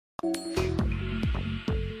They're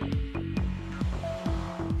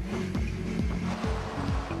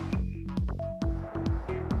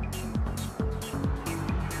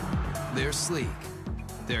sleek,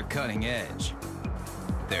 they're cutting edge,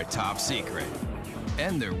 they're top secret,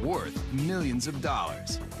 and they're worth millions of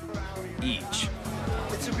dollars each.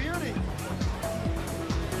 It's a beauty.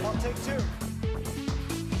 I'll take two.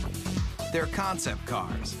 They're concept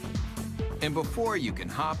cars. And before you can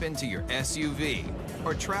hop into your SUV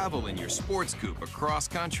or travel in your sports coupe across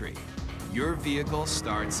country, your vehicle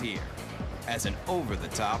starts here as an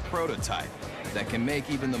over-the-top prototype that can make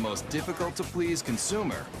even the most difficult-to-please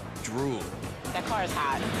consumer drool. That car is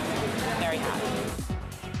hot, very hot.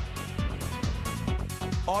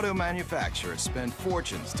 Auto manufacturers spend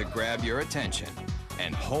fortunes to grab your attention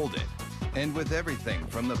and hold it. And with everything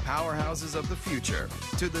from the powerhouses of the future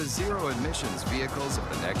to the zero-emissions vehicles of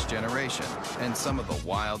the next generation and some of the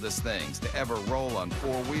wildest things to ever roll on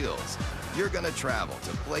four wheels, you're gonna travel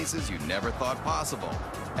to places you never thought possible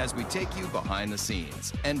as we take you behind the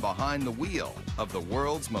scenes and behind the wheel of the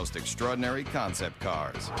world's most extraordinary concept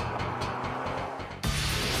cars.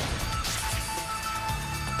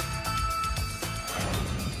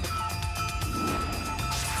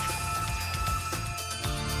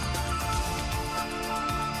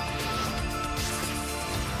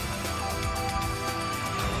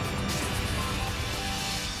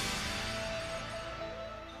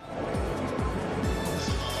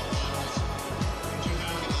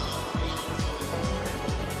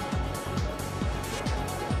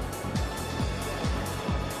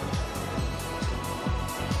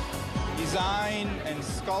 Design and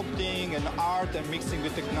sculpting and art and mixing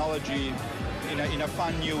with technology in a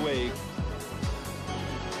fun new way.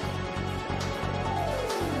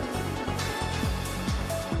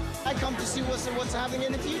 I come to see what's happening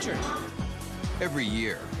in the future. Every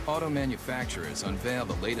year, auto manufacturers unveil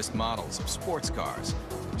the latest models of sports cars,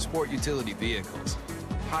 sport utility vehicles,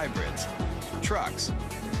 hybrids, trucks,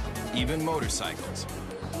 even motorcycles.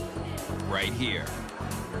 Right here.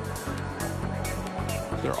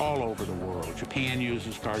 They're all over the world. Japan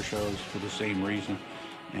uses car shows for the same reason,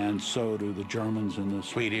 and so do the Germans and the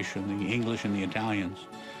Swedish and the English and the Italians.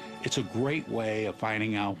 It's a great way of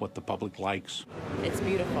finding out what the public likes. It's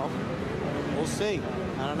beautiful. We'll see.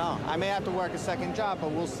 I don't know. I may have to work a second job,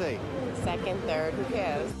 but we'll see. Second, third, who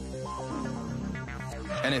cares?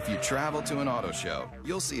 And if you travel to an auto show,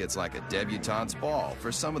 you'll see it's like a debutante's ball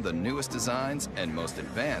for some of the newest designs and most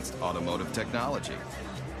advanced automotive technology.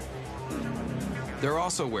 They're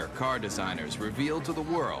also where car designers reveal to the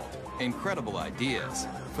world incredible ideas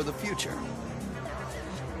for the future.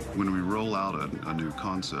 When we roll out a new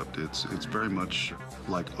concept, it's very much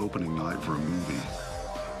like opening night for a movie.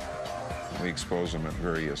 We expose them at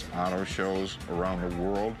various auto shows around the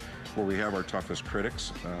world where we have our toughest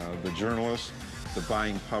critics, the journalists, the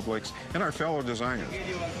buying publics, and our fellow designers.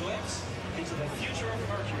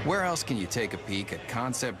 Where else can you take a peek at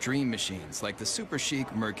concept dream machines like the super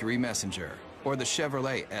chic Mercury Messenger or the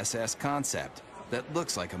Chevrolet SS Concept that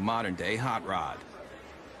looks like a modern-day hot rod?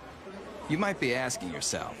 You might be asking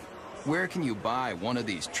yourself, where can you buy one of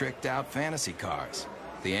these tricked-out fantasy cars?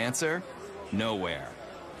 The answer? Nowhere.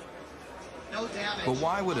 No damage. But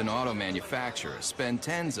why would an auto manufacturer spend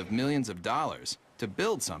tens of millions of dollars to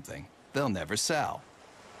build something they'll never sell?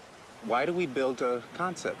 Why do we build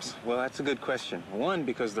concepts? Well, that's a good question. One,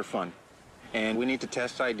 because they're fun. And we need to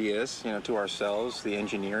test ideas, to ourselves, the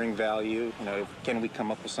engineering value, can we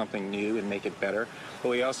come up with something new and make it better? But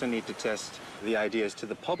we also need to test the ideas to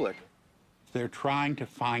the public. They're trying to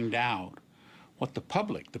find out what the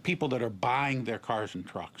public, the people that are buying their cars and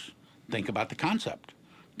trucks, think about the concept.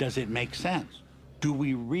 Does it make sense? Do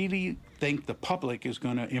we really think the public is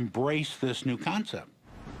going to embrace this new concept?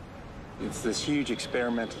 It's this huge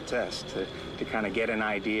experimental test to kind of get an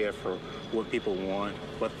idea for what people want,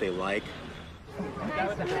 what they like.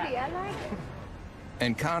 Nice booty, I like it.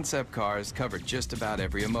 And concept cars cover just about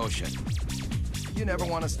every emotion. You never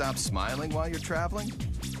want to stop smiling while you're traveling?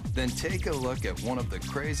 Then take a look at one of the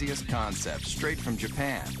craziest concepts straight from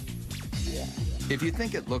Japan. If you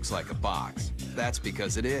think it looks like a box, that's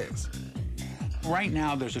because it is. Right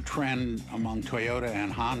now, there's a trend among Toyota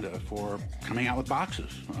and Honda for coming out with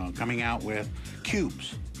boxes, coming out with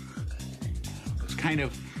cubes. It's kind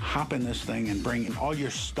of hop in this thing and bring all your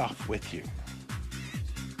stuff with you.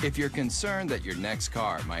 If you're concerned that your next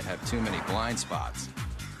car might have too many blind spots,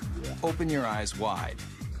 open your eyes wide.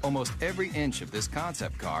 Almost every inch of this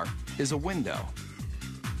concept car is a window.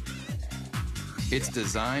 It's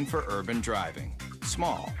designed for urban driving,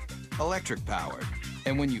 small, electric powered,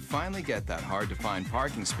 and when you finally get that hard-to-find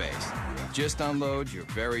parking space, Just unload your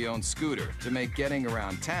very own scooter to make getting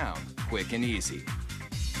around town quick and easy.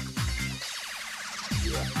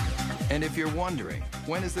 And if you're wondering,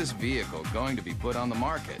 when is this vehicle going to be put on the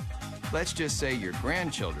market? Let's just say your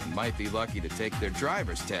grandchildren might be lucky to take their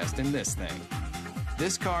driver's test in this thing.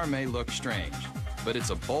 This car may look strange, but it's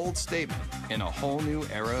a bold statement in a whole new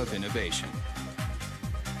era of innovation.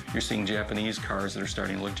 You're seeing Japanese cars that are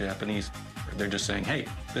starting to look Japanese. They're just saying, hey,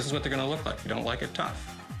 this is what they're going to look like. If you don't like it, tough.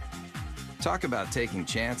 Talk about taking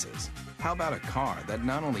chances. How about a car that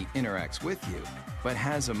not only interacts with you, but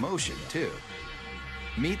has emotion too?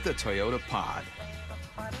 Meet the Toyota Pod.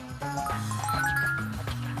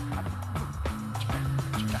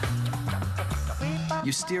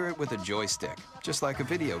 You steer it with a joystick, just like a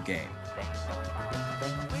video game.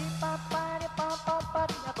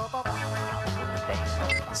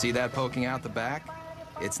 See that poking out the back?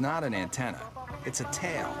 It's not an antenna, it's a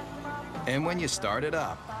tail. And when you start it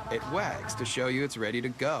up, it wags to show you it's ready to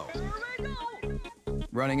go.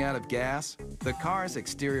 Running out of gas, the car's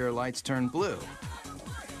exterior lights turn blue.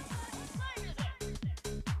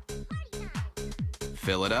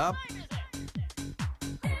 Fill it up.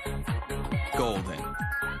 Golden.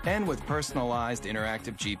 And with personalized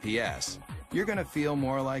interactive GPS, you're gonna feel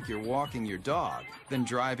more like you're walking your dog than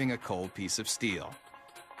driving a cold piece of steel.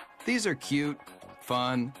 These are cute,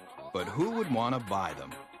 fun, but who would want to buy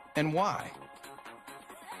them? And why?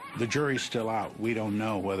 The jury's still out. We don't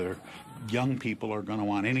know whether young people are going to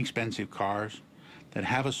want inexpensive cars that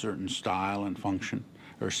have a certain style and function,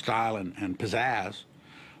 or style and pizzazz,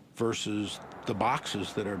 versus the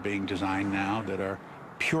boxes that are being designed now that are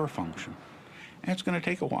pure function. And it's going to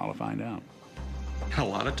take a while to find out. A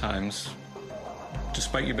lot of times,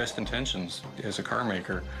 despite your best intentions as a car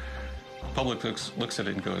maker, the public looks at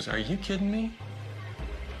it and goes, are you kidding me?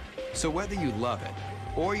 So whether you love it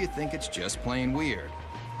or you think it's just plain weird,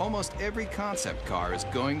 almost every concept car is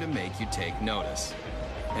going to make you take notice.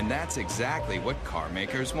 And that's exactly what car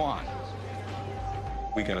makers want.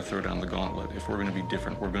 We got to throw down the gauntlet. If we're going to be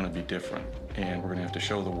different, we're going to be different. And we're going to have to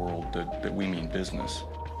show the world that we mean business.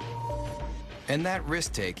 And that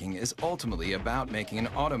risk-taking is ultimately about making an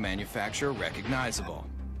auto manufacturer recognizable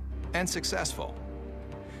and successful.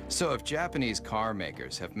 So if Japanese car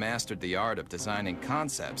makers have mastered the art of designing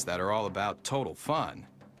concepts that are all about total fun,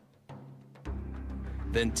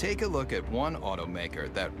 then take a look at one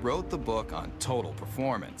automaker that wrote the book on total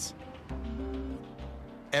performance.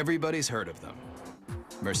 Everybody's heard of them.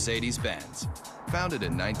 Mercedes-Benz. Founded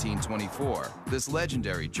in 1924, this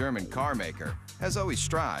legendary German car maker has always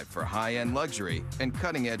strived for high-end luxury and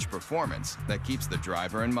cutting-edge performance that keeps the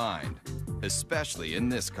driver in mind, especially in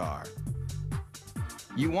this car.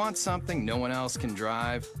 You want something no one else can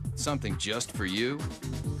drive? Something just for you?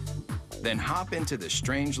 Then hop into the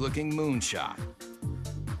strange-looking moonshot,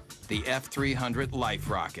 the F300 Life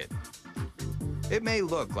Rocket. It may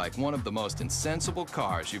look like one of the most insensible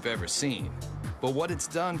cars you've ever seen, but what it's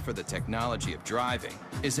done for the technology of driving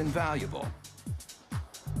is invaluable.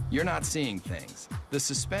 You're not seeing things. The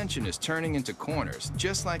suspension is turning into corners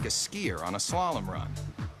just like a skier on a slalom run.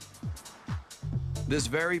 This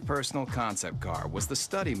very personal concept car was the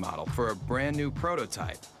study model for a brand new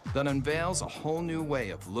prototype that unveils a whole new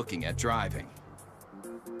way of looking at driving.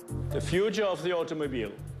 The future of the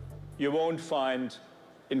automobile you won't find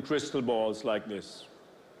in crystal balls like this.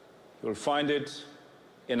 You'll find it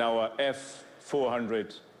in our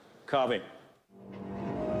F400 carving.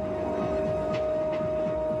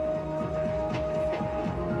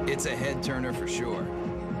 It's a head turner for sure.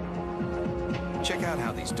 Check out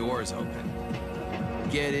how these doors open.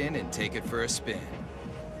 Get in and take it for a spin.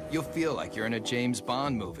 You'll feel like you're in a James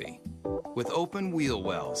Bond movie, with open wheel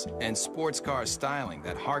wells and sports car styling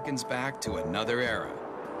that harkens back to another era.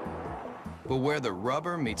 But where the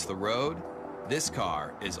rubber meets the road, this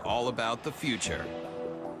car is all about the future.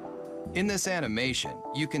 In this animation,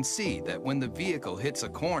 you can see that when the vehicle hits a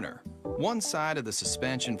corner, one side of the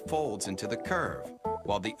suspension folds into the curve,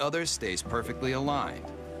 while the other stays perfectly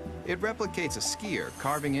aligned. It replicates a skier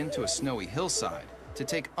carving into a snowy hillside to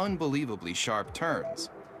take unbelievably sharp turns.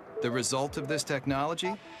 The result of this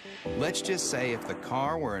technology? Let's just say if the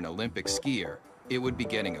car were an Olympic skier, it would be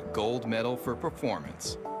getting a gold medal for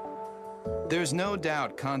performance. There's no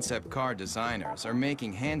doubt concept car designers are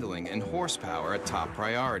making handling and horsepower a top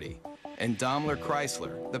priority. And Daimler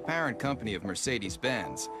Chrysler, the parent company of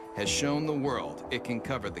Mercedes-Benz, has shown the world it can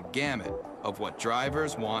cover the gamut of what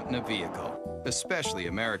drivers want in a vehicle, especially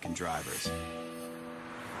American drivers.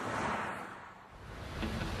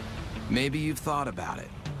 Maybe you've thought about it.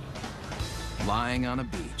 Lying on a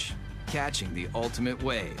beach, catching the ultimate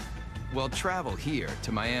wave. Well, travel here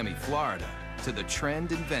to Miami, Florida, to the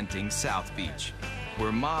trend-inventing South Beach,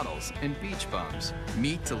 where models and beach bums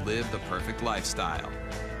meet to live the perfect lifestyle.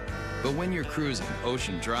 But when you're cruising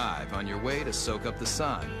Ocean Drive on your way to soak up the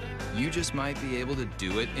sun, you just might be able to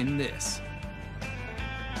do it in this.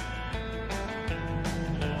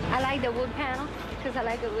 I like the wood panel because I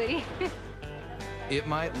like the woody. It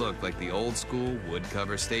might look like the old-school wood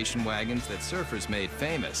cover station wagons that surfers made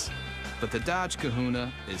famous, but the Dodge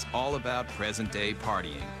Kahuna is all about present-day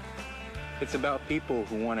partying. It's about people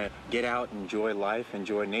who want to get out, enjoy life,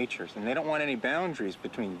 enjoy nature, and they don't want any boundaries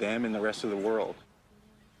between them and the rest of the world.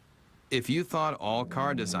 If you thought all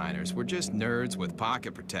car designers were just nerds with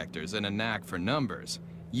pocket protectors and a knack for numbers,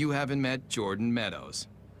 you haven't met Jordan Meadows.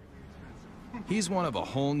 He's one of a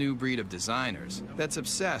whole new breed of designers that's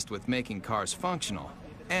obsessed with making cars functional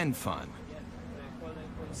and fun.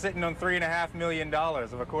 Sitting on $3.5 million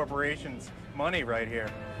of a corporation's money right here,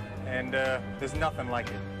 and there's nothing like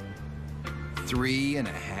it.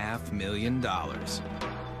 $3.5 million.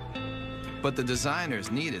 But the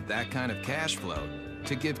designers needed that kind of cash flow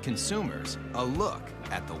to give consumers a look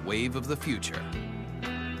at the wave of the future.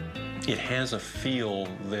 It has a feel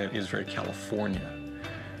that is very California.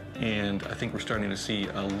 And I think we're starting to see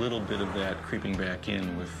a little bit of that creeping back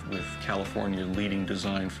in with California leading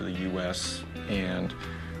design for the U.S. and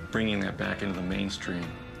bringing that back into the mainstream.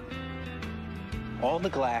 All the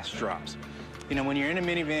glass drops. You know, when you're in a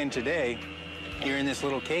minivan today, you're in this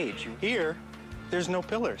little cage. Here, there's no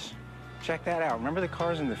pillars. Check that out. Remember the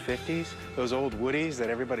cars in the 50s? Those old Woodies that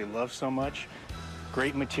everybody loved so much?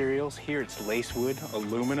 Great materials. Here it's lace wood,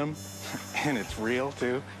 aluminum, and it's real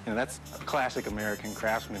too. You know, that's classic American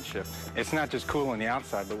craftsmanship. It's not just cool on the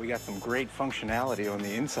outside, but we got some great functionality on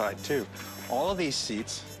the inside too. All of these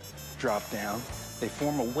seats drop down. They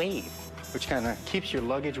form a wave, which kind of keeps your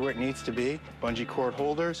luggage where it needs to be. Bungee cord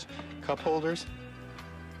holders, cup holders.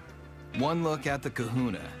 One look at the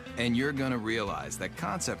Kahuna, and you're gonna realize that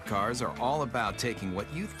concept cars are all about taking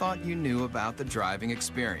what you thought you knew about the driving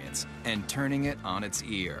experience and turning it on its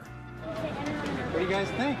ear. What do you guys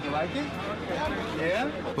think? You like it?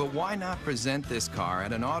 Yeah? But why not present this car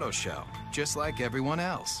at an auto show, just like everyone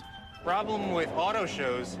else? Problem with auto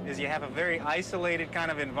shows is you have a very isolated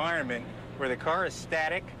kind of environment where the car is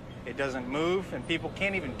static, it doesn't move, and people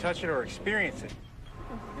can't even touch it or experience it.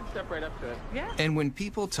 You can step right up to it. Yeah. And when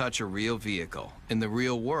people touch a real vehicle in the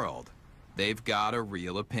real world, they've got a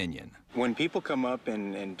real opinion. When people come up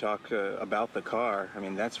and talk about the car, I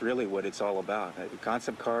mean, that's really what it's all about.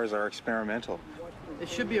 Concept cars are experimental. It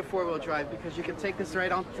should be a four-wheel drive because you can take this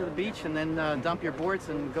right onto the beach and then dump your boards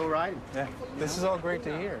and go riding. Yeah, this is all great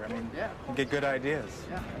to hear. I mean, yeah, you get good ideas.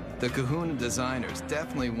 Yeah. The Kahuna designers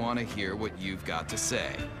definitely want to hear what you've got to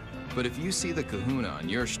say. But if you see the Kahuna on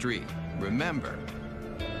your street, remember.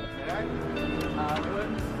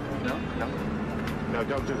 No,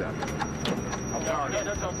 don't do that.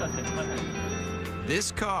 Don't touch it.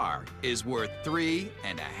 This car is worth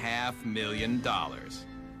 $3.5 million.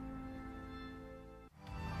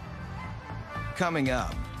 Coming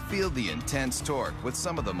up, feel the intense torque with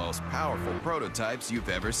some of the most powerful prototypes you've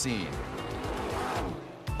ever seen.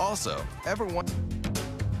 Also,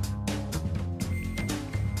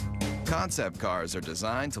 concept cars are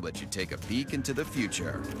designed to let you take a peek into the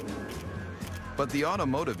future. But the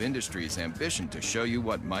automotive industry's ambition to show you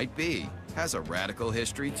what might be has a radical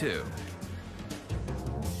history too.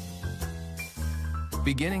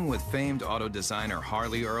 Beginning with famed auto designer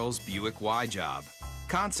Harley Earl's Buick Y-Job,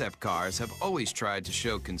 concept cars have always tried to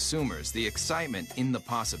show consumers the excitement in the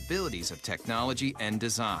possibilities of technology and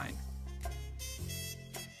design.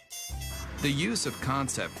 The use of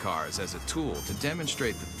concept cars as a tool to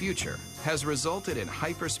demonstrate the future has resulted in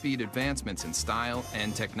hyperspeed advancements in style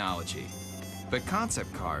and technology. But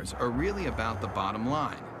concept cars are really about the bottom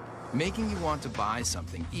line, making you want to buy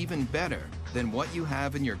something even better than what you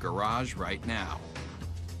have in your garage right now.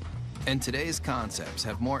 And today's concepts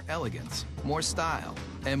have more elegance, more style,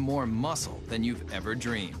 and more muscle than you've ever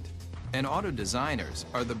dreamed. And auto designers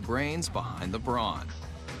are the brains behind the brawn.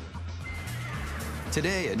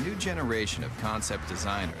 Today, a new generation of concept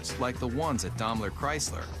designers, like the ones at Daimler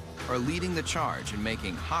Chrysler, are leading the charge in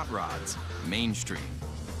making hot rods mainstream.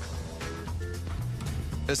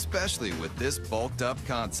 Especially with this bulked-up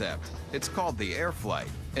concept. It's called the Airflight,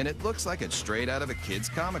 and it looks like it's straight out of a kid's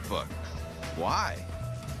comic book. Why?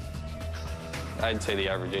 I'd say the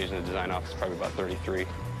average age in the design office is probably about 33.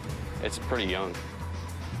 It's pretty young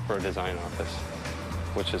for a design office,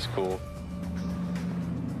 which is cool.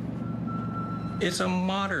 It's a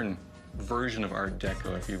modern version of Art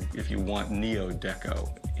Deco, if you want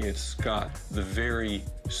Neo-Deco. It's got the very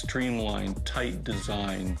streamlined, tight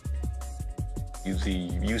design The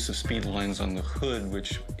use of speed lines on the hood,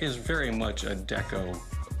 which is very much a deco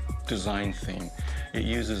design theme. It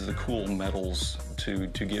uses the cool metals to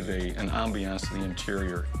give an ambiance to the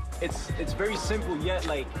interior. It's very simple yet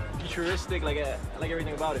like futuristic, like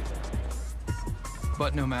everything about it.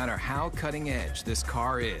 But no matter how cutting edge this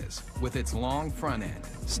car is, with its long front end,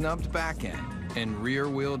 snubbed back end, and rear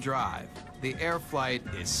wheel drive, the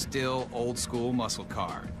Airflight is still old school muscle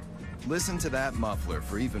car. Listen to that muffler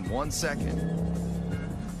for even 1 second,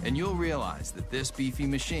 and you'll realize that this beefy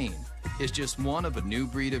machine is just one of a new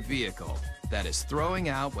breed of vehicle that is throwing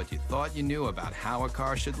out what you thought you knew about how a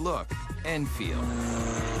car should look and feel.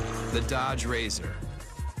 The Dodge Razor,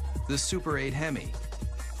 the Super 8 Hemi,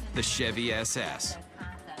 the Chevy SS,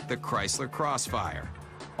 the Chrysler Crossfire,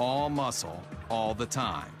 all muscle, all the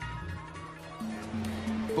time.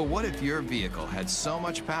 But what if your vehicle had so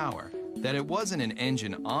much power that it wasn't an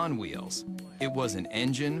engine on wheels, it was an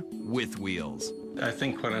engine with wheels? I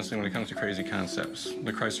think, quite honestly, when it comes to crazy concepts,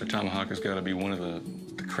 the Chrysler Tomahawk has got to be one of the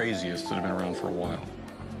craziest that have been around for a while.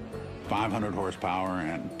 500 horsepower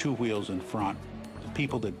and 2 wheels in front. The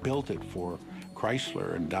people that built it for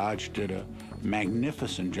Chrysler and Dodge did a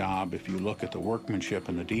magnificent job if you look at the workmanship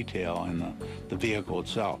and the detail in the vehicle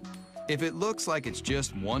itself. If it looks like it's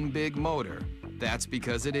just one big motor, that's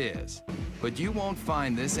because it is. But you won't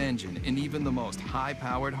find this engine in even the most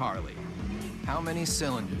high-powered Harley. How many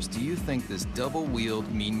cylinders do you think this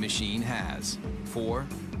double-wheeled mean machine has? 4,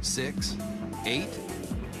 6, 8?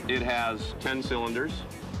 It has 10 cylinders.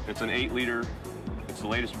 It's an 8-liter. It's the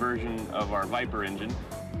latest version of our Viper engine.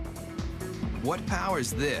 What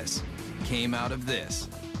powers this came out of this,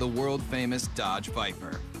 the world-famous Dodge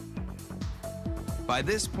Viper. By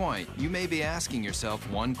this point, you may be asking yourself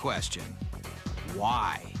one question: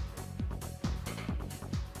 why?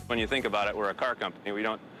 When you think about it, we're a car company. We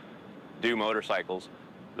don't do motorcycles.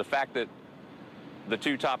 The fact that the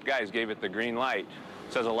 2 top guys gave it the green light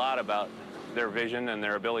says a lot about their vision and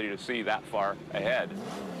their ability to see that far ahead.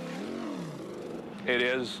 It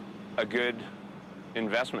is a good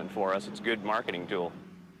investment for us. It's a good marketing tool.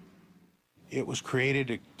 It was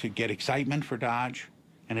created to get excitement for Dodge,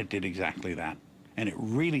 and it did exactly that. And it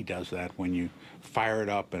really does that when you fire it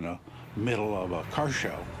up in the middle of a car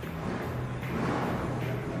show.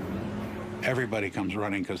 Everybody comes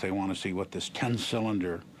running because they want to see what this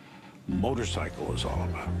 10-cylinder motorcycle is all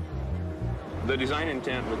about. The design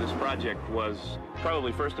intent with this project was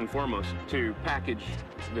probably first and foremost to package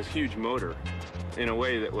this huge motor in a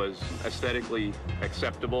way that was aesthetically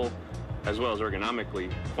acceptable as well as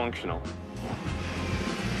ergonomically functional.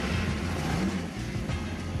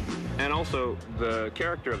 And also the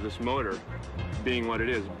character of this motor being what it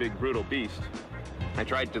is, big brutal beast. I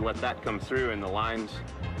tried to let that come through in the lines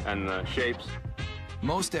and the shapes.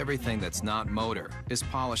 Most everything that's not motor is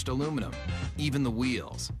polished aluminum, even the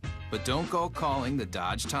wheels. But don't go calling the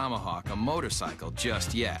Dodge Tomahawk a motorcycle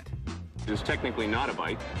just yet. It's technically not a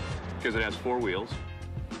bike because it has 4 wheels.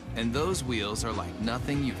 And those wheels are like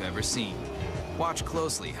nothing you've ever seen. Watch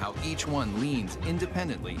closely how each one leans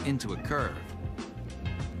independently into a curve.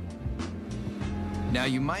 Now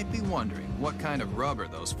you might be wondering what kind of rubber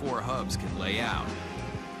those 4 hubs can lay out.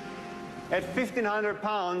 At 1,500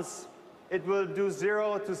 pounds, it will do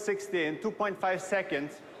 0 to 60 in 2.5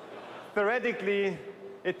 seconds. Theoretically,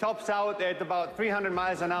 it tops out at about 300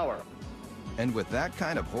 miles an hour. And with that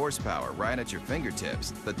kind of horsepower right at your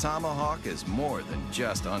fingertips, the Tomahawk is more than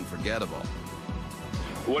just unforgettable.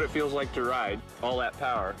 What it feels like to ride, all that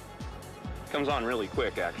power, comes on really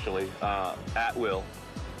quick actually, at will.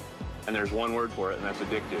 And there's one word for it, and that's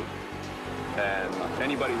addictive. And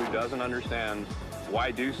anybody who doesn't understand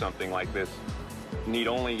why do something like this need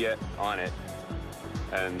only get on it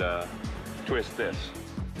and twist this.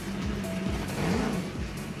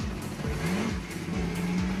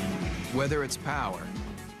 Whether it's power,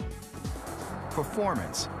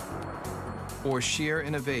 performance, or sheer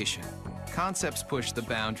innovation, concepts push the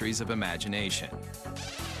boundaries of imagination.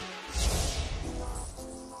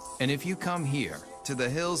 And if you come here, to the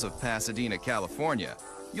hills of Pasadena, California,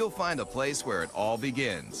 you'll find a place where it all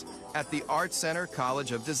begins, at the Art Center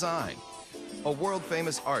College of Design, a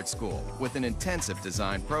world-famous art school with an intensive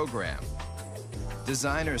design program.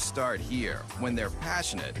 Designers start here when they're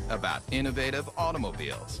passionate about innovative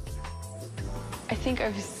automobiles. I think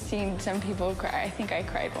I've seen some people cry. I think I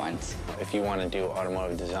cried once. If you want to do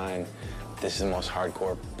automotive design, this is the most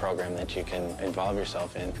hardcore program that you can involve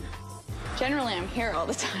yourself in. Generally, I'm here all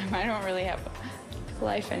the time. I don't really have a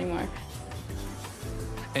life anymore.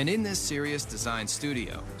 And in this serious design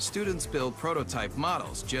studio, students build prototype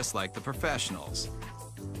models just like the professionals.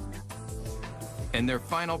 And their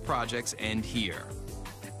final projects end here.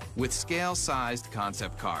 with scale-sized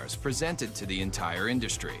concept cars presented to the entire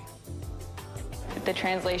industry. The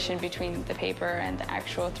translation between the paper and the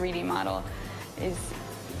actual 3D model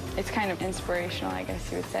it's kind of inspirational, I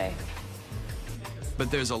guess you would say.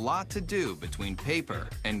 But there's a lot to do between paper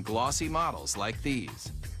and glossy models like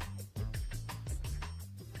these.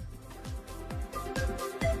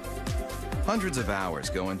 Hundreds of hours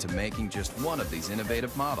go into making just one of these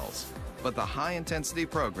innovative models. But the high-intensity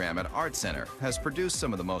program at Art Center has produced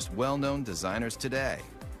some of the most well-known designers today,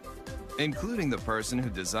 including the person who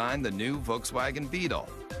designed the new Volkswagen Beetle,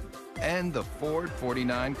 and the Ford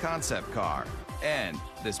 49 concept car, and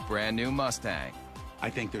this brand new Mustang. I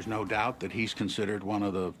think there's no doubt that he's considered one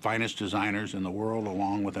of the finest designers in the world,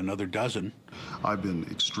 along with another dozen. I've been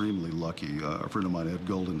extremely lucky. A friend of mine, Ed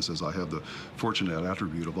Golden, says I have the fortunate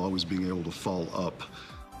attribute of always being able to fall up.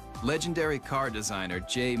 Legendary car designer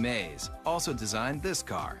Jay Mays also designed this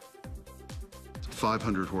car.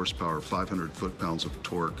 500 horsepower, 500 foot-pounds of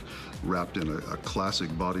torque, wrapped in a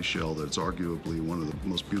classic body shell that's arguably one of the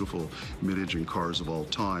most beautiful mid-engine cars of all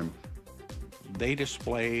time. They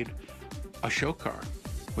displayed a show car,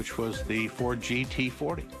 which was the Ford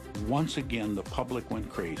GT40. Once again, the public went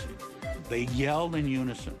crazy. They yelled in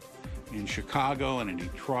unison in Chicago and in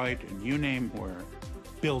Detroit and you name where,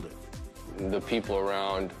 build it. The people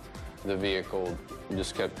around the vehicle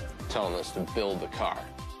just kept telling us to build the car.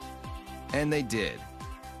 And they did.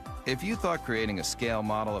 If you thought creating a scale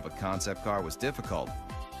model of a concept car was difficult,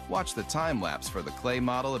 watch the time-lapse for the clay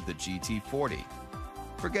model of the GT40.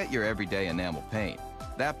 Forget your everyday enamel paint.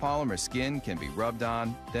 That polymer skin can be rubbed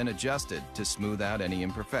on, then adjusted to smooth out any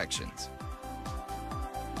imperfections.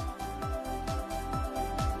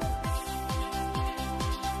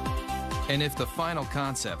 And if the final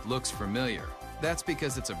concept looks familiar, that's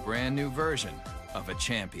because it's a brand new version of a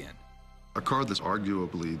champion. A car that's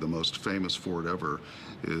arguably the most famous Ford ever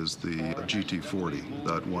is the GT40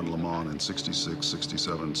 that won Le Mans in 66,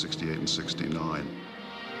 67, 68, and 69.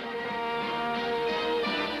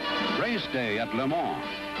 Race day at Le Mans.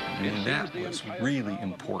 And that was really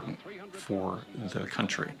important for the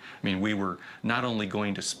country. I mean, we were not only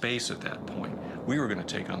going to space at that point, we were going to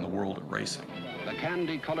take on the world of racing. The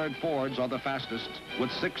candy-colored Fords are the fastest,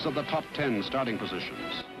 with 6 of the top 10 starting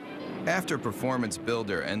positions. After performance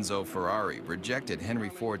builder Enzo Ferrari rejected Henry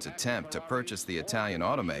Ford's attempt to purchase the Italian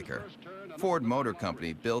automaker, Ford Motor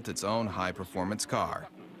Company built its own high-performance car.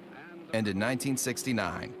 And in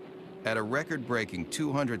 1969, at a record-breaking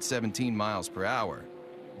 217 miles per hour,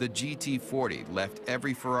 the GT40 left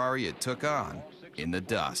every Ferrari it took on in the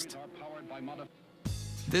dust.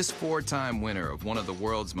 This 4-time winner of one of the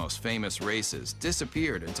world's most famous races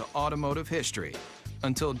disappeared into automotive history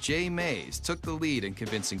until Jay Mays took the lead in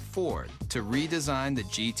convincing Ford to redesign the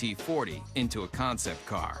GT40 into a concept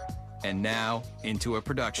car, and now into a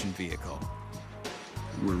production vehicle.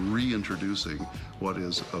 We're reintroducing what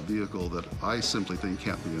is a vehicle that I simply think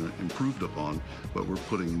can't be improved upon, but we're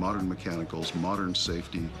putting modern mechanicals, modern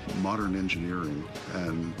safety, modern engineering,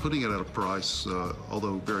 and putting it at a price,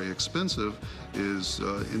 although very expensive, is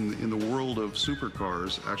in the world of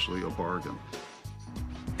supercars actually a bargain.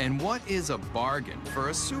 And what is a bargain for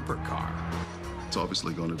a supercar? It's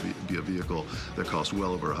obviously going to be a vehicle that costs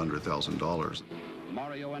well over $100,000.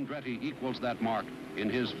 Mario Andretti equals that mark in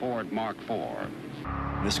his Ford Mark IV.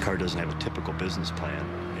 This car doesn't have a typical business plan.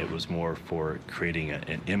 It was more for creating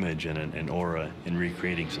an image and an aura and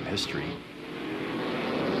recreating some history.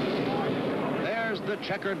 There's the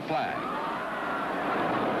checkered flag.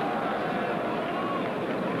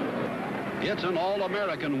 It's an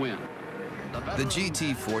all-American win. The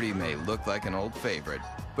GT40 may look like an old favorite,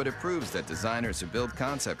 but it proves that designers who build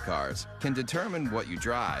concept cars can determine what you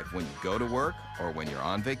drive when you go to work or when you're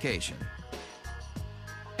on vacation.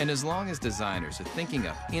 And as long as designers are thinking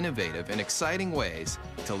up innovative and exciting ways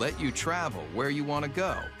to let you travel where you want to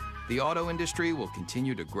go, the auto industry will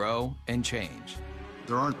continue to grow and change.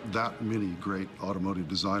 There aren't that many great automotive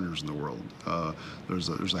designers in the world. There's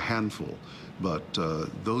a handful, but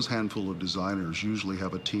those handful of designers usually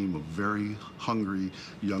have a team of very hungry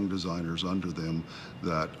young designers under them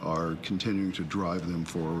that are continuing to drive them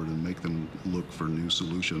forward and make them look for new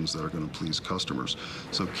solutions that are going to please customers.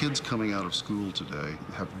 So kids coming out of school today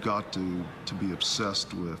have got to be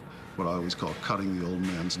obsessed with what I always call cutting the old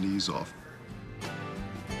man's knees off.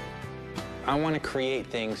 I want to create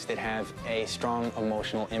things that have a strong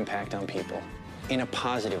emotional impact on people in a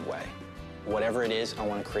positive way. Whatever it is, I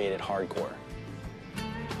want to create it hardcore.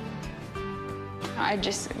 I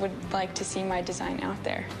just would like to see my design out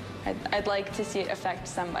there. I'd like to see it affect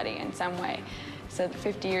somebody in some way, so that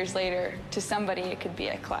 50 years later, to somebody, it could be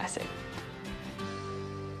a classic.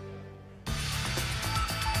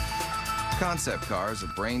 Concept cars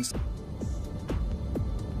are brains.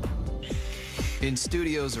 In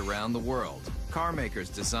studios around the world, car makers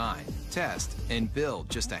design, test, and build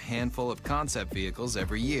just a handful of concept vehicles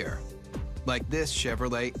every year, like this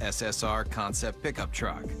Chevrolet SSR concept pickup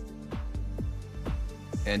truck.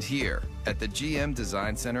 And here, at the GM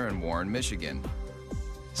Design Center in Warren, Michigan,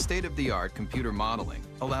 state-of-the-art computer modeling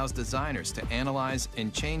allows designers to analyze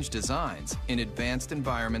and change designs in advanced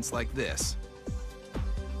environments like this,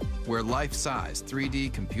 where life-size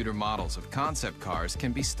 3D computer models of concept cars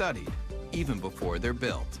can be studied even before they're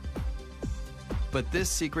built. But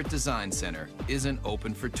this secret design center isn't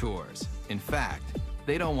open for tours. In fact,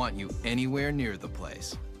 they don't want you anywhere near the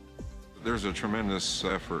place. There's a tremendous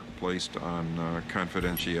effort placed on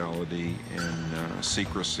confidentiality and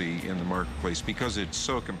secrecy in the marketplace because it's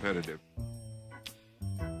so competitive.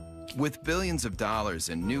 With billions of dollars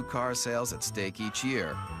in new car sales at stake each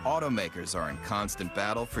year, automakers are in constant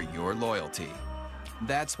battle for your loyalty.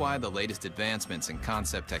 That's why the latest advancements in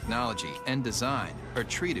concept technology and design are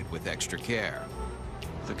treated with extra care.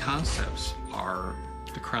 The concepts are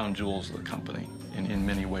the crown jewels of the company in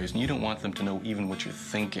many ways, and you don't want them to know even what you're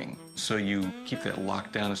thinking, so you keep that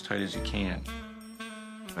locked down as tight as you can.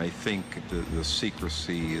 I think the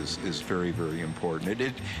secrecy is very, very important.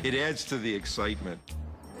 It adds to the excitement.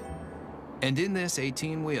 And in this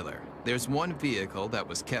 18-wheeler, there's one vehicle that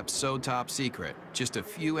was kept so top secret, just a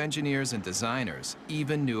few engineers and designers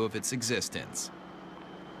even knew of its existence.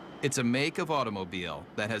 It's a make of automobile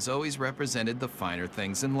that has always represented the finer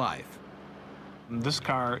things in life. This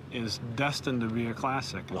car is destined to be a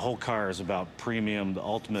classic. The whole car is about premium, the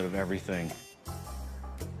ultimate of everything.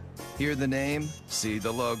 Hear the name, see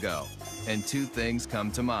the logo, and two things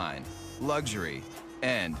come to mind: luxury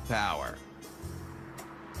and power.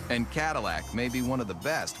 And Cadillac may be one of the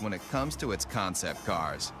best when it comes to its concept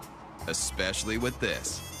cars, especially with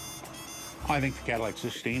this. I think the Cadillac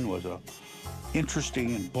 16 was a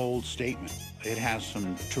interesting and bold statement. It has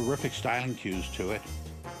some terrific styling cues to it,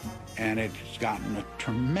 and it's gotten a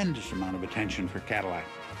tremendous amount of attention for Cadillac,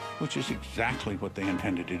 which is exactly what they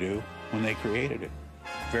intended to do when they created it.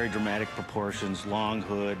 Very dramatic proportions, long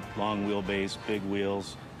hood, long wheelbase, big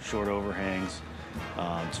wheels, short overhangs.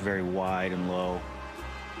 It's very wide and low.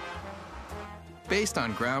 Based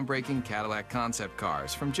on groundbreaking Cadillac concept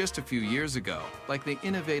cars from just a few years ago, like the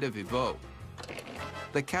innovative Evoque,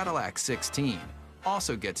 the Cadillac 16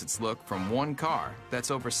 also gets its look from one car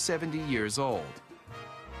that's over 70 years old.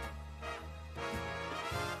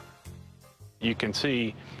 You can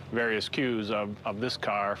see various cues of this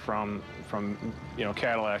car from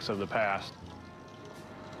Cadillacs of the past.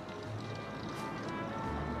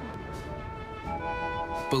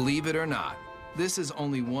 Believe it or not, this is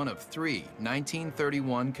only one of 3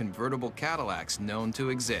 1931 convertible Cadillacs known to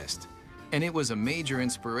exist, and it was a major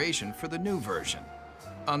inspiration for the new version.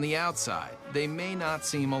 On the outside, they may not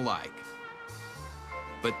seem alike,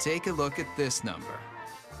 but take a look at this number,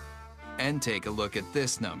 and take a look at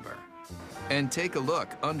this number, and take a look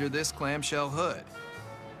under this clamshell hood,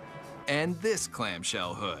 and this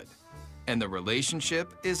clamshell hood, and the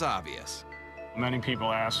relationship is obvious. Many people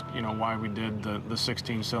ask, why we did the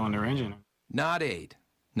 16-cylinder engine. Not 8,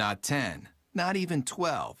 not 10, not even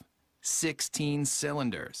 12, 16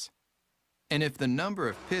 cylinders. And if the number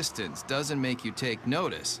of pistons doesn't make you take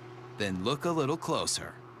notice, then look a little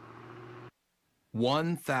closer.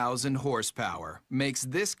 1,000 horsepower makes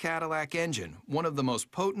this Cadillac engine one of the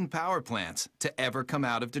most potent power plants to ever come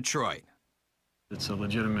out of Detroit. It's a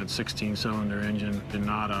legitimate 16-cylinder engine and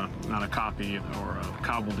not a copy or a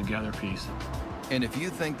cobbled-together piece. And if you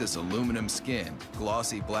think this aluminum-skinned,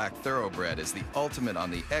 glossy black thoroughbred is the ultimate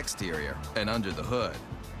on the exterior and under the hood,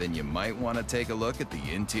 then you might want to take a look at the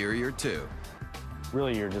interior, too.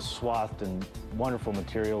 Really, you're just swathed in wonderful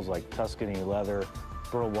materials like Tuscany leather,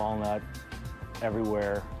 burl walnut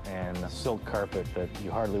everywhere, and a silk carpet that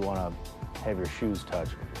you hardly want to have your shoes touch.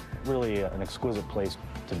 Really an exquisite place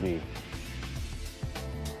to be.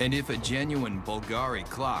 And if a genuine Bulgari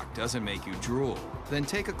clock doesn't make you drool, then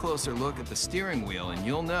take a closer look at the steering wheel and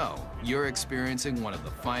you'll know you're experiencing one of the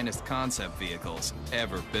finest concept vehicles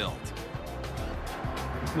ever built.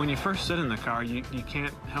 When you first sit in the car, you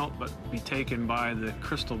can't help but be taken by the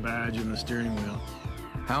crystal badge in the steering wheel.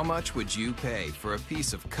 How much would you pay for a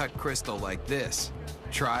piece of cut crystal like this?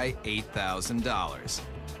 Try $8,000.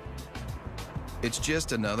 It's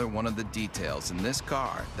just another one of the details in this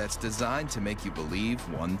car that's designed to make you believe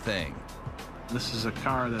one thing. This is a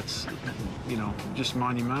car that's, just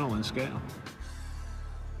monumental in scale.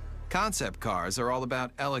 Concept cars are all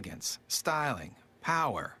about elegance, styling,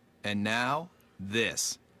 power, and now,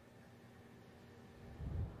 this.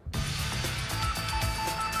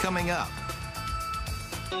 Coming up,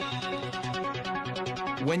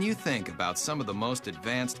 When you think about some of the most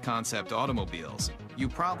advanced concept automobiles, you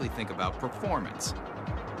probably think about performance,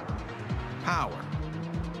 power,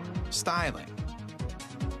 styling.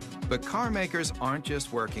 But car makers aren't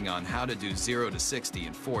just working on how to do 0 to 60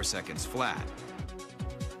 in 4 seconds flat.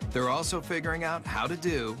 They're also figuring out how to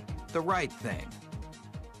do the right thing.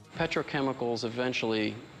 Petrochemicals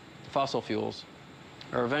eventually, fossil fuels,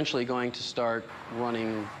 are eventually going to start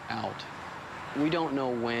running out. We don't know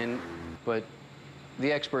when, but the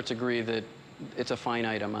experts agree that it's a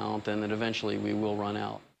finite amount and that eventually we will run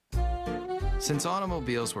out. Since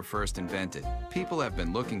automobiles were first invented, people have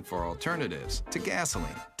been looking for alternatives to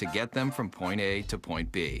gasoline to get them from point A to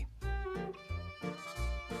point B.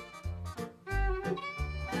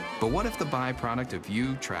 But what if the byproduct of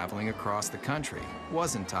you traveling across the country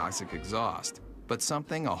wasn't toxic exhaust, but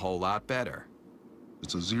something a whole lot better?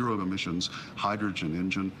 It's a zero-emissions hydrogen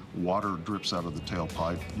engine. Water drips out of the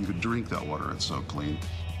tailpipe. You could drink that water, it's so clean.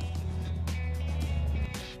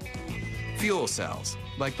 Fuel cells,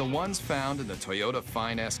 like the ones found in the Toyota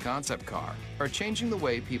Fine S concept car, are changing the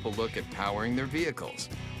way people look at powering their vehicles.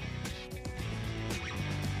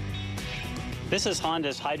 This is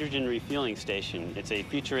Honda's hydrogen refueling station. It's a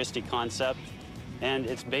futuristic concept, and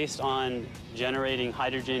it's based on generating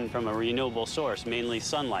hydrogen from a renewable source, mainly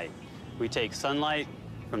sunlight. We take sunlight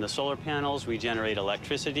from the solar panels, we generate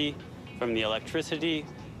electricity. From the electricity,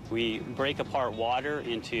 we break apart water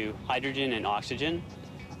into hydrogen and oxygen.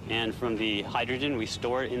 And from the hydrogen, we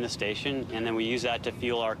store it in the station, and then we use that to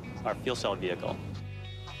fuel our fuel cell vehicle.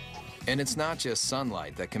 And it's not just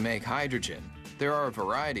sunlight that can make hydrogen. There are a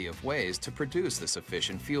variety of ways to produce this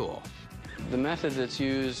efficient fuel. The method that's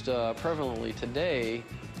used prevalently today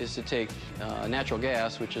is to take natural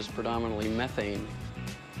gas, which is predominantly methane,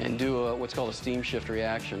 and do what's called a steam shift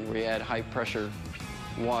reaction, where you add high-pressure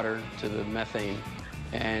water to the methane,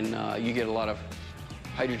 and you get a lot of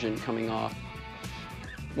hydrogen coming off.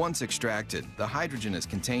 Once extracted, the hydrogen is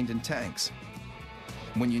contained in tanks.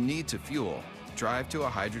 When you need to fuel, drive to a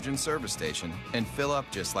hydrogen service station and fill up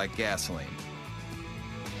just like gasoline.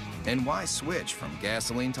 And why switch from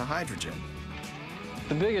gasoline to hydrogen?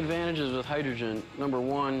 The big advantages with hydrogen, number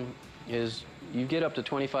one, is you get up to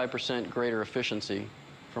 25% greater efficiency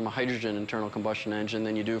from a hydrogen internal combustion engine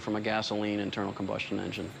than you do from a gasoline internal combustion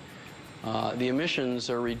engine. The emissions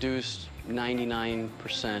are reduced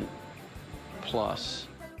 99% plus.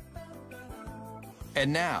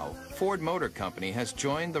 And now, Ford Motor Company has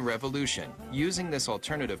joined the revolution, using this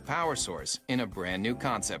alternative power source in a brand new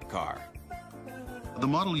concept car. The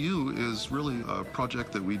Model U is really a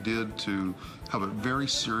project that we did to have a very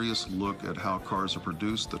serious look at how cars are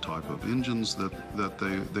produced, the type of engines that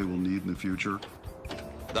they will need in the future.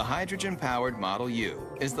 The hydrogen-powered Model U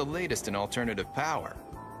is the latest in alternative power.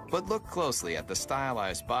 But look closely at the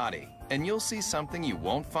stylized body, and you'll see something you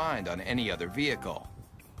won't find on any other vehicle.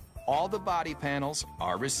 All the body panels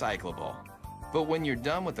are recyclable. But when you're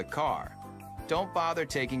done with the car, don't bother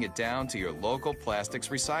taking it down to your local plastics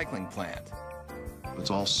recycling plant.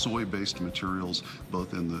 It's all soy-based materials,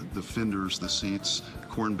 both in the fenders, the seats,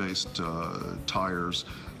 corn-based tires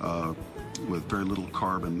with very little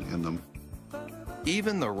carbon in them.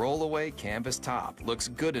 Even the rollaway canvas top looks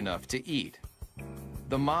good enough to eat.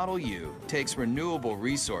 The Model U takes renewable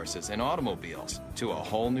resources in automobiles to a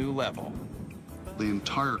whole new level. The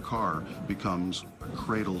entire car becomes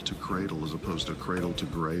cradle to cradle as opposed to cradle to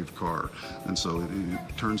grave car. And so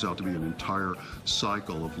it turns out to be an entire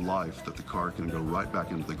cycle of life that the car can go right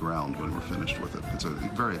back into the ground when we're finished with it. It's a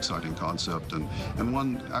very exciting concept and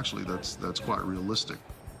one actually that's quite realistic.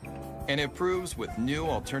 And it proves with new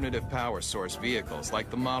alternative power source vehicles like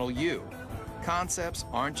the Model U, concepts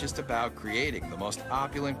aren't just about creating the most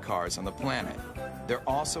opulent cars on the planet. They're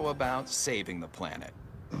also about saving the planet.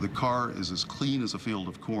 The car is as clean as a field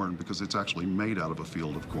of corn because it's actually made out of a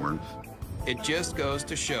field of corn. It just goes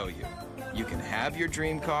to show you, you can have your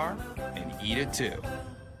dream car and eat it too.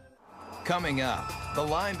 Coming up, the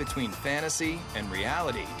line between fantasy and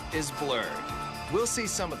reality is blurred. We'll see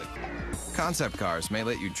some of the concept cars may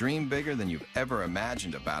let you dream bigger than you've ever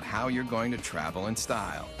imagined about how you're going to travel in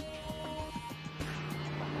style.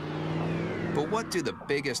 But what do the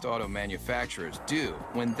biggest auto manufacturers do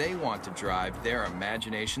when they want to drive their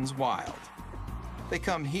imaginations wild? They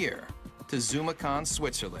come here, to Zumikon,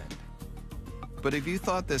 Switzerland. But if you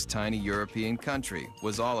thought this tiny European country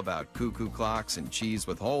was all about cuckoo clocks and cheese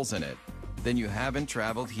with holes in it, then you haven't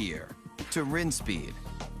traveled here, to Rinspeed,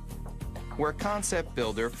 where concept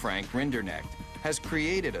builder Frank Rinderknecht has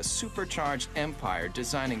created a supercharged empire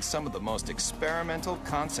designing some of the most experimental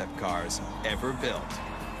concept cars ever built.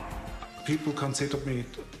 People considered me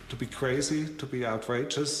to be crazy, to be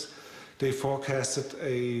outrageous. They forecasted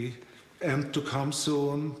an end to come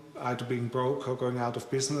soon, either being broke or going out of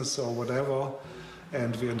business or whatever.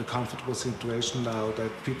 And we're in the comfortable situation now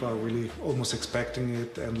that people are really almost expecting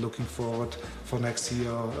it and looking forward for next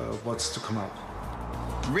year what's to come up.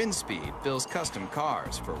 Rinspeed builds custom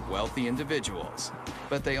cars for wealthy individuals,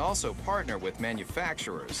 but they also partner with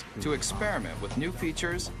manufacturers to experiment with new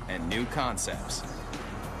features and new concepts.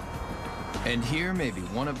 And here may be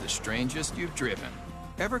one of the strangest you've driven.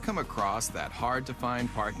 Ever come across that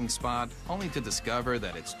hard-to-find parking spot only to discover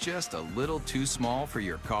that it's just a little too small for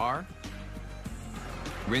your car?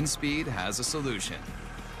 Rinspeed has a solution.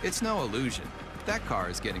 It's no illusion. That car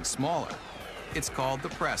is getting smaller. It's called the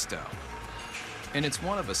Presto. And it's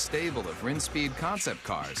one of a stable of Rinspeed concept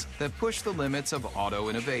cars that push the limits of auto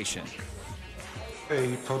innovation.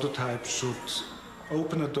 A prototype should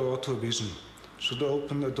open a door to a vision, should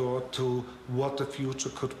open a door to what the future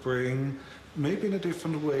could bring, maybe in a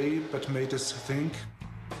different way, but made us think.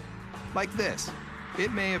 Like this.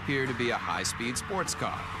 It may appear to be a high-speed sports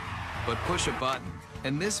car, but push a button,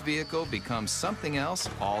 and this vehicle becomes something else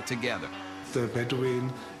altogether. The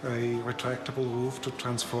Bedouin, a retractable roof to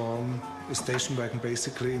transform a station wagon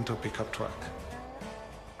basically into a pickup truck.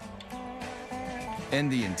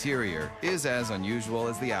 And the interior is as unusual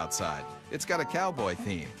as the outside. It's got a cowboy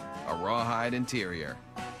theme, a rawhide interior.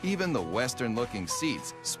 Even the Western-looking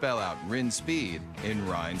seats spell out Rinspeed in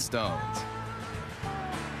rhinestones.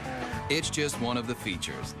 It's just one of the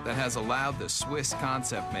features that has allowed the Swiss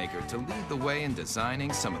concept maker to lead the way in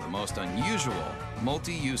designing some of the most unusual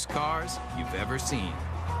multi-use cars you've ever seen.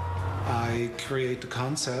 I create the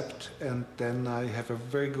concept, and then I have a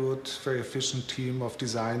very good, very efficient team of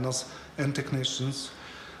designers and technicians,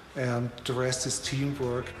 and the rest is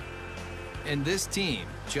teamwork. And this team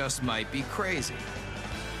just might be crazy.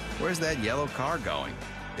 Where's that yellow car going?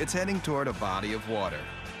 It's heading toward a body of water.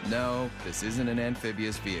 No, this isn't an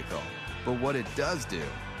amphibious vehicle. But what it does do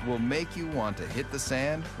will make you want to hit the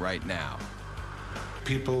sand right now.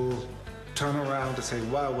 People turn around and say,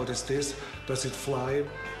 wow, what is this? Does it fly?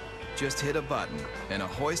 Just hit a button, and a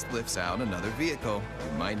hoist lifts out another vehicle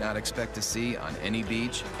you might not expect to see on any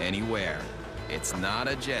beach, anywhere. It's not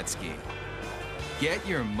a jet ski. Get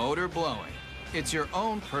your motor blowing. It's your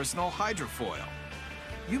own personal hydrofoil.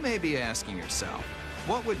 You may be asking yourself,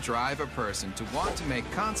 what would drive a person to want to make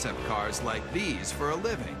concept cars like these for a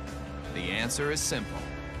living? The answer is simple.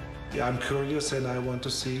 Yeah, I'm curious and I want to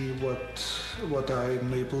see what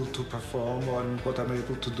I'm able to perform and what I'm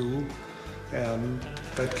able to do, and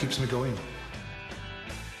that keeps me going.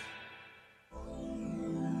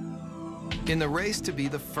 In the race to be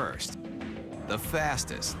the first, the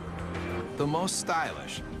fastest, the most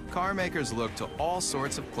stylish, car makers look to all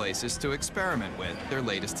sorts of places to experiment with their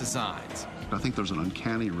latest designs. I think there's an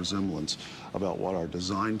uncanny resemblance about what our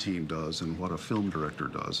design team does and what a film director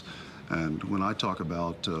does. And when I talk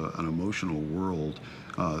about an emotional world,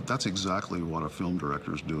 that's exactly what a film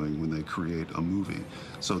director is doing when they create a movie.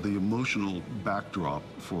 So the emotional backdrop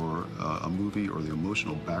for a movie or the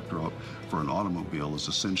emotional backdrop for an automobile is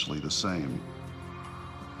essentially the same.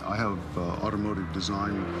 I have automotive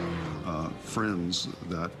design friends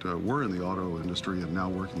that were in the auto industry and now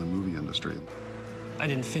work in the movie industry. I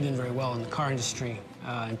didn't fit in very well in the car industry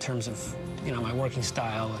in terms of, my working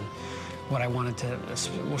style and what I wanted to,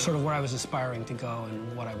 sort of where I was aspiring to go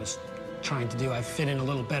and what I was trying to do. I fit in a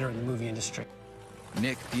little better in the movie industry.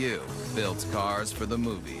 Nick Pugh builds cars for the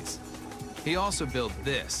movies. He also built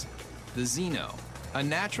this, the Zeno, a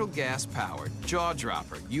natural gas-powered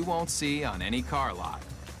jaw-dropper you won't see on any car lot.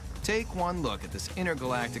 Take one look at this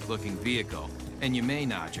intergalactic-looking vehicle, and you may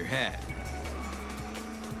nod your head.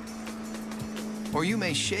 Or you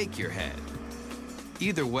may shake your head.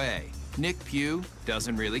 Either way, Nick Pugh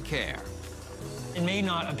doesn't really care. It may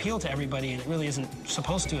not appeal to everybody, and it really isn't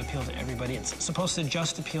supposed to appeal to everybody. It's supposed to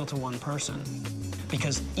just appeal to one person,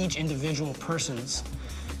 because each individual person's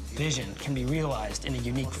vision can be realized in a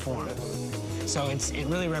unique form. So it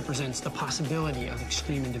really represents the possibility of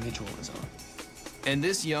extreme individualism. And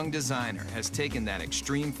this young designer has taken that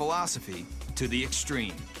extreme philosophy to the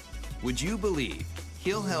extreme. Would you believe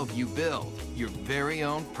he'll help you build your very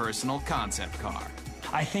own personal concept car?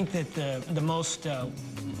 I think that the most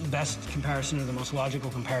best comparison, or the most logical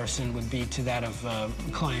comparison, would be to that of a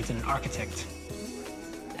client and an architect.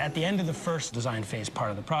 At the end of the first design phase part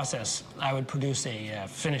of the process, I would produce a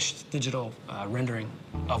finished digital rendering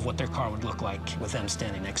of what their car would look like with them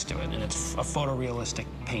standing next to it. And it's a photorealistic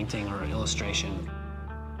painting or illustration.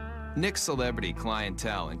 Nick's celebrity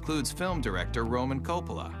clientele includes film director Roman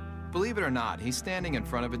Coppola. Believe it or not, he's standing in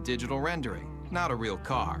front of a digital rendering, not a real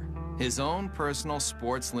car. his own personal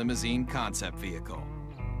sports limousine concept vehicle.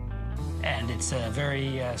 And it's a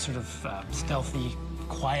very sort of stealthy,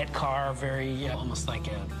 quiet car, very almost like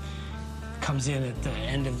comes in at the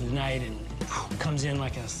end of the night and comes in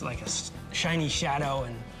like a shiny shadow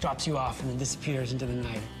and drops you off and then disappears into the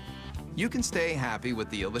night. You can stay happy with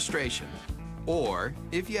the illustration, or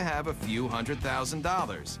if you have a few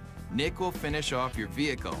 $100,000, Nick will finish off your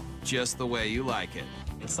vehicle just the way you like it.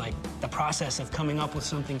 It's like the process of coming up with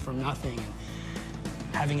something from nothing and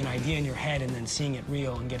having an idea in your head and then seeing it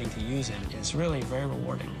real and getting to use it is really very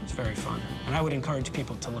rewarding. It's very fun. And I would encourage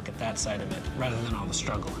people to look at that side of it rather than all the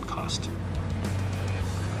struggle and cost.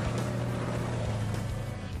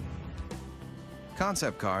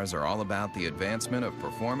 Concept cars are all about the advancement of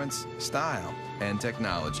performance, style, and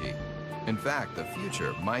technology. In fact, the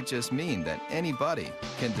future might just mean that anybody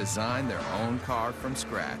can design their own car from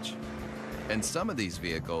scratch. And some of these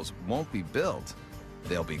vehicles won't be built,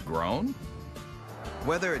 they'll be grown.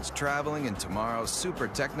 Whether it's traveling in tomorrow's super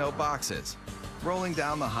techno boxes, rolling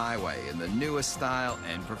down the highway in the newest style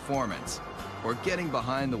and performance, or getting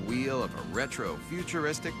behind the wheel of a retro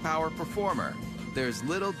futuristic power performer, there's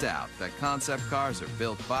little doubt that concept cars are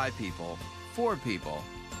built by people, for people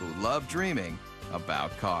who love dreaming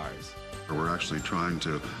about cars. We're actually trying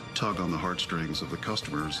to tug on the heartstrings of the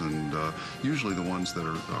customers, and usually the ones that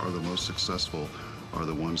are the most successful are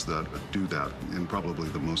the ones that do that in probably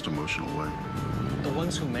the most emotional way. The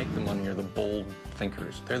ones who make the money are the bold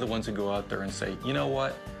thinkers. They're the ones who go out there and say, you know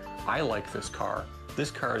what, I like this car. This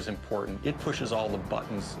car is important. It pushes all the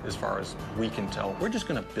buttons as far as we can tell. We're just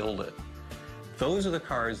going to build it. Those are the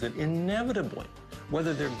cars that inevitably,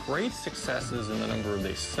 whether they're great successes in the number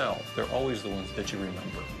they sell, they're always the ones that you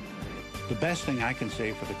remember. The best thing I can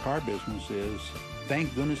say for the car business is,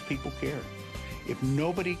 thank goodness people care. If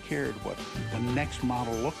nobody cared what the next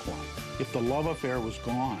model looked like, if the love affair was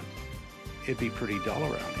gone, it'd be pretty dull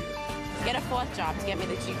around here. Get a fourth job to get me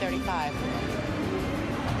the G35.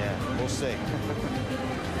 Yeah, we'll see.